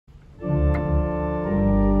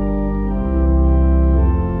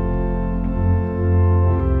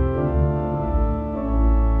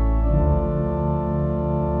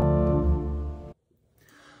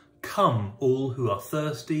who are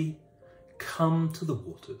thirsty, come to the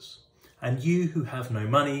waters. And you who have no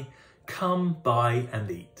money, come buy and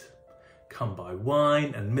eat. Come buy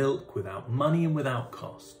wine and milk without money and without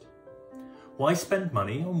cost. Why spend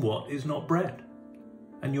money on what is not bread,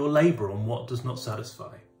 and your labour on what does not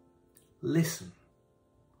satisfy? Listen.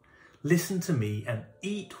 Listen to me and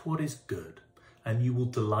eat what is good, and you will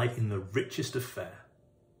delight in the richest of fare.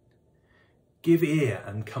 Give ear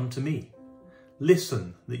and come to me.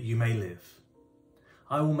 Listen that you may live.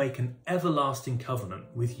 I will make an everlasting covenant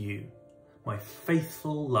with you, my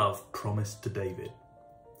faithful love promised to David.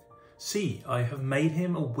 See, I have made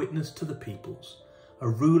him a witness to the peoples, a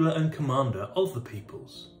ruler and commander of the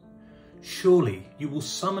peoples. Surely you will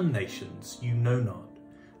summon nations you know not,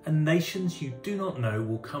 and nations you do not know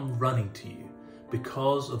will come running to you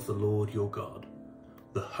because of the Lord your God,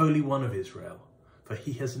 the Holy One of Israel, for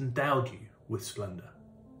he has endowed you with splendor.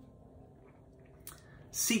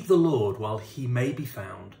 Seek the Lord while he may be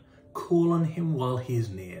found, call on him while he is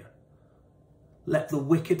near. Let the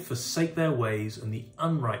wicked forsake their ways and the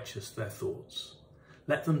unrighteous their thoughts.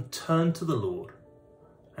 Let them turn to the Lord,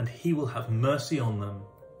 and he will have mercy on them,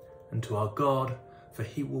 and to our God, for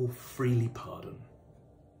he will freely pardon.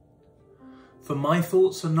 For my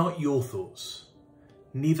thoughts are not your thoughts,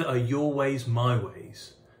 neither are your ways my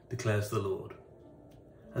ways, declares the Lord.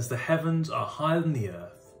 As the heavens are higher than the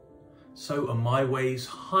earth, so are my ways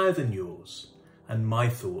higher than yours, and my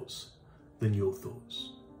thoughts than your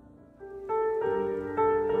thoughts.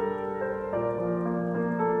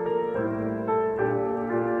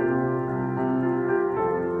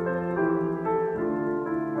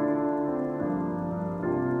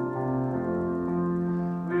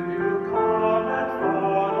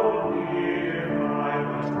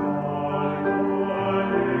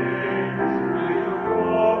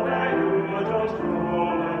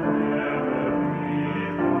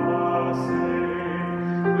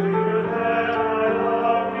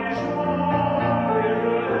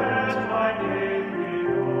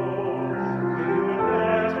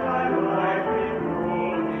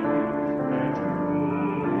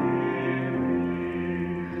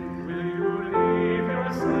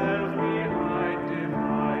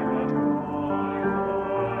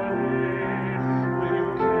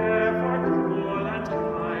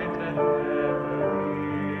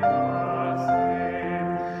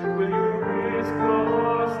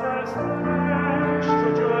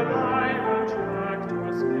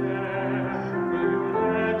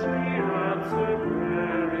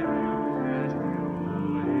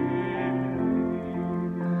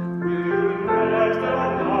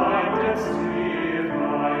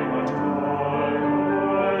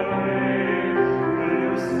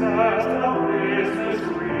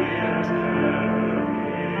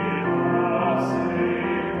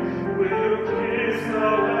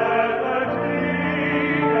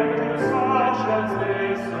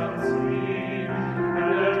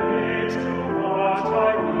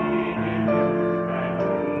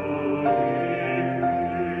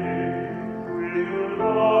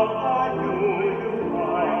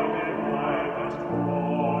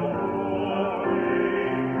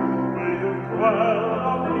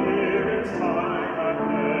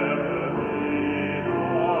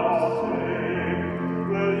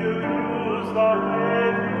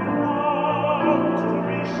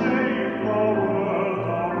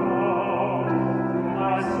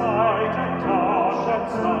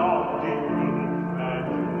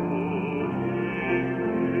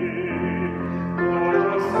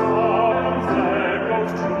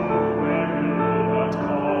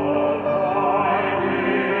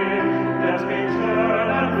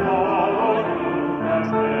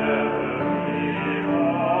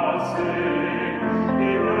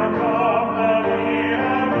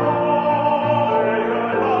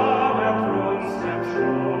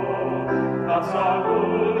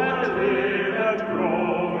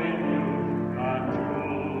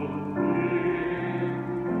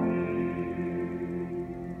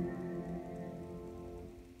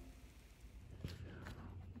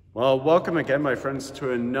 Well, welcome again, my friends,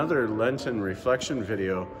 to another Lenten reflection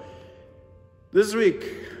video. This week,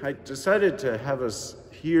 I decided to have us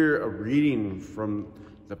hear a reading from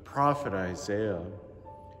the prophet Isaiah,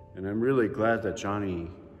 and I'm really glad that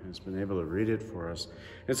Johnny has been able to read it for us.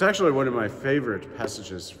 It's actually one of my favorite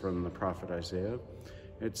passages from the prophet Isaiah.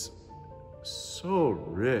 It's so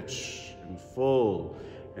rich and full,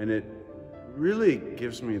 and it really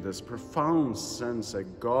gives me this profound sense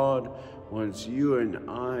that God wants you and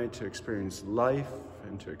I to experience life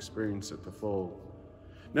and to experience it the full.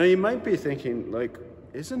 Now you might be thinking, like,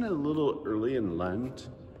 isn't it a little early in Lent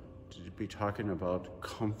to be talking about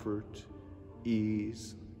comfort,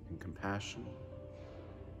 ease, and compassion?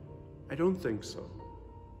 I don't think so.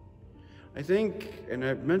 I think, and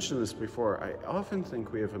I've mentioned this before, I often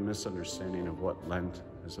think we have a misunderstanding of what Lent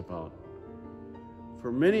is about.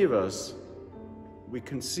 For many of us, we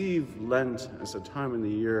conceive Lent as a time in the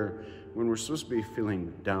year when we're supposed to be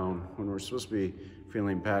feeling down, when we're supposed to be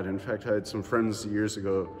feeling bad. In fact, I had some friends years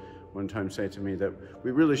ago one time say to me that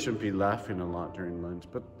we really shouldn't be laughing a lot during Lent,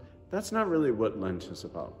 but that's not really what Lent is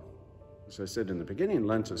about. As I said in the beginning,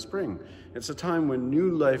 Lent is spring. It's a time when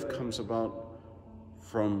new life comes about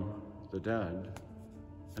from the dead,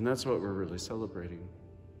 and that's what we're really celebrating.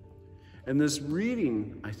 And this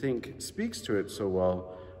reading, I think, speaks to it so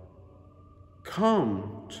well.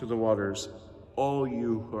 Come to the waters, all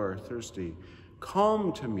you who are thirsty.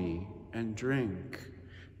 Come to me and drink.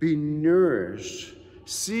 Be nourished.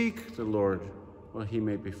 Seek the Lord while he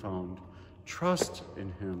may be found. Trust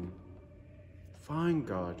in him. Find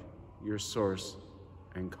God, your source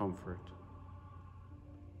and comfort.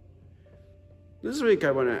 This week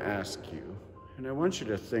I want to ask you, and I want you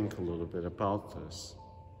to think a little bit about this.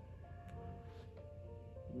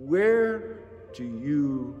 Where do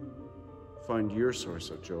you find your source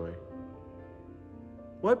of joy?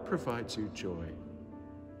 What provides you joy?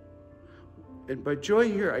 And by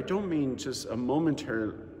joy here, I don't mean just a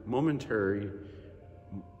momentary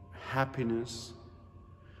happiness,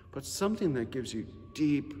 but something that gives you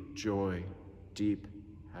deep joy, deep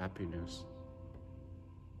happiness.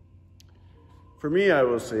 For me, I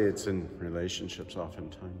will say it's in relationships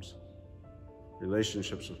oftentimes.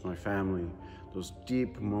 Relationships with my family, those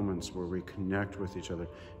deep moments where we connect with each other.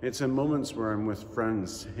 It's in moments where I'm with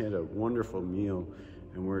friends, had a wonderful meal,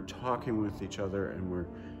 and we're talking with each other, and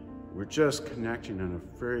we're just connecting on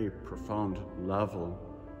a very profound level.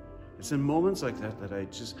 It's in moments like that that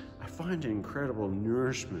I find incredible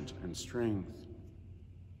nourishment and strength.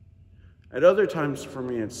 At other times for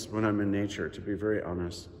me, it's when I'm in nature, to be very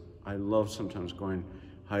honest. I love sometimes going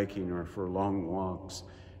hiking or for long walks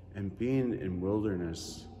and being in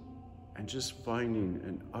wilderness and just finding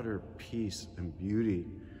an utter peace and beauty.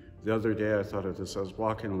 The other day I thought of this. I was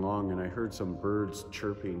walking along and I heard some birds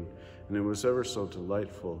chirping, and it was ever so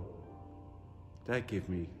delightful. That gave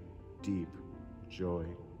me deep joy.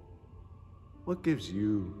 What gives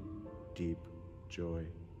you deep joy?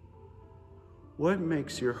 What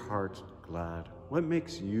makes your heart glad? What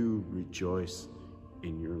makes you rejoice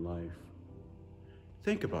in your life?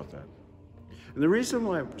 Think about that. And the reason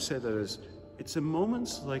why I say that is it's in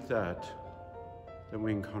moments like that that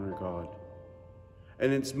we encounter God.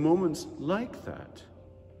 And it's moments like that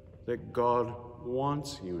that God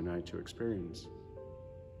wants you and I to experience.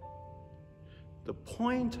 The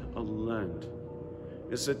point of Lent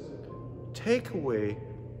is to take away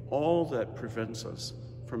all that prevents us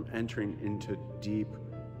from entering into deep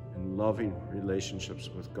and loving relationships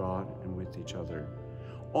with God and with each other.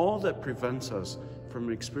 All that prevents us from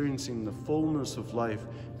experiencing the fullness of life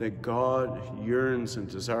that God yearns and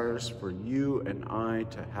desires for you and I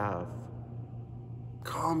to have.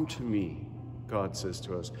 Come to me, God says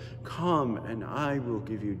to us. Come and I will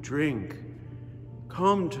give you drink.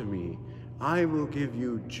 Come to me, I will give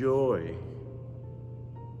you joy.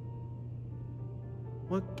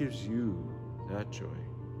 What gives you that joy?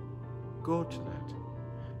 Go to that.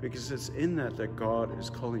 Because it's in that that God is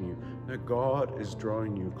calling you, that God is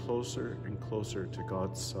drawing you closer and closer to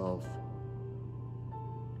God's self.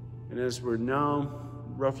 And as we're now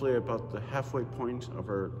roughly about the halfway point of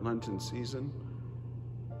our Lenten season,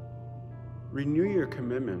 renew your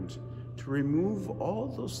commitment to remove all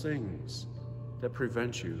those things that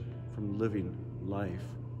prevent you from living life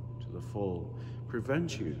to the full,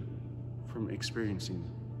 prevent you from experiencing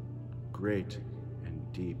great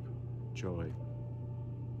and deep joy.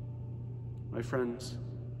 My friends,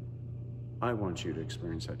 I want you to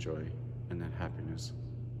experience that joy and that happiness,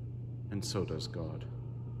 and so does God.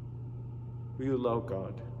 Will you allow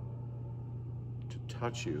God to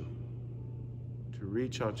touch you, to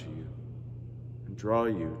reach out to you, and draw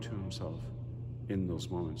you to himself in those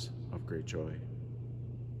moments of great joy?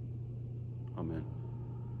 Amen.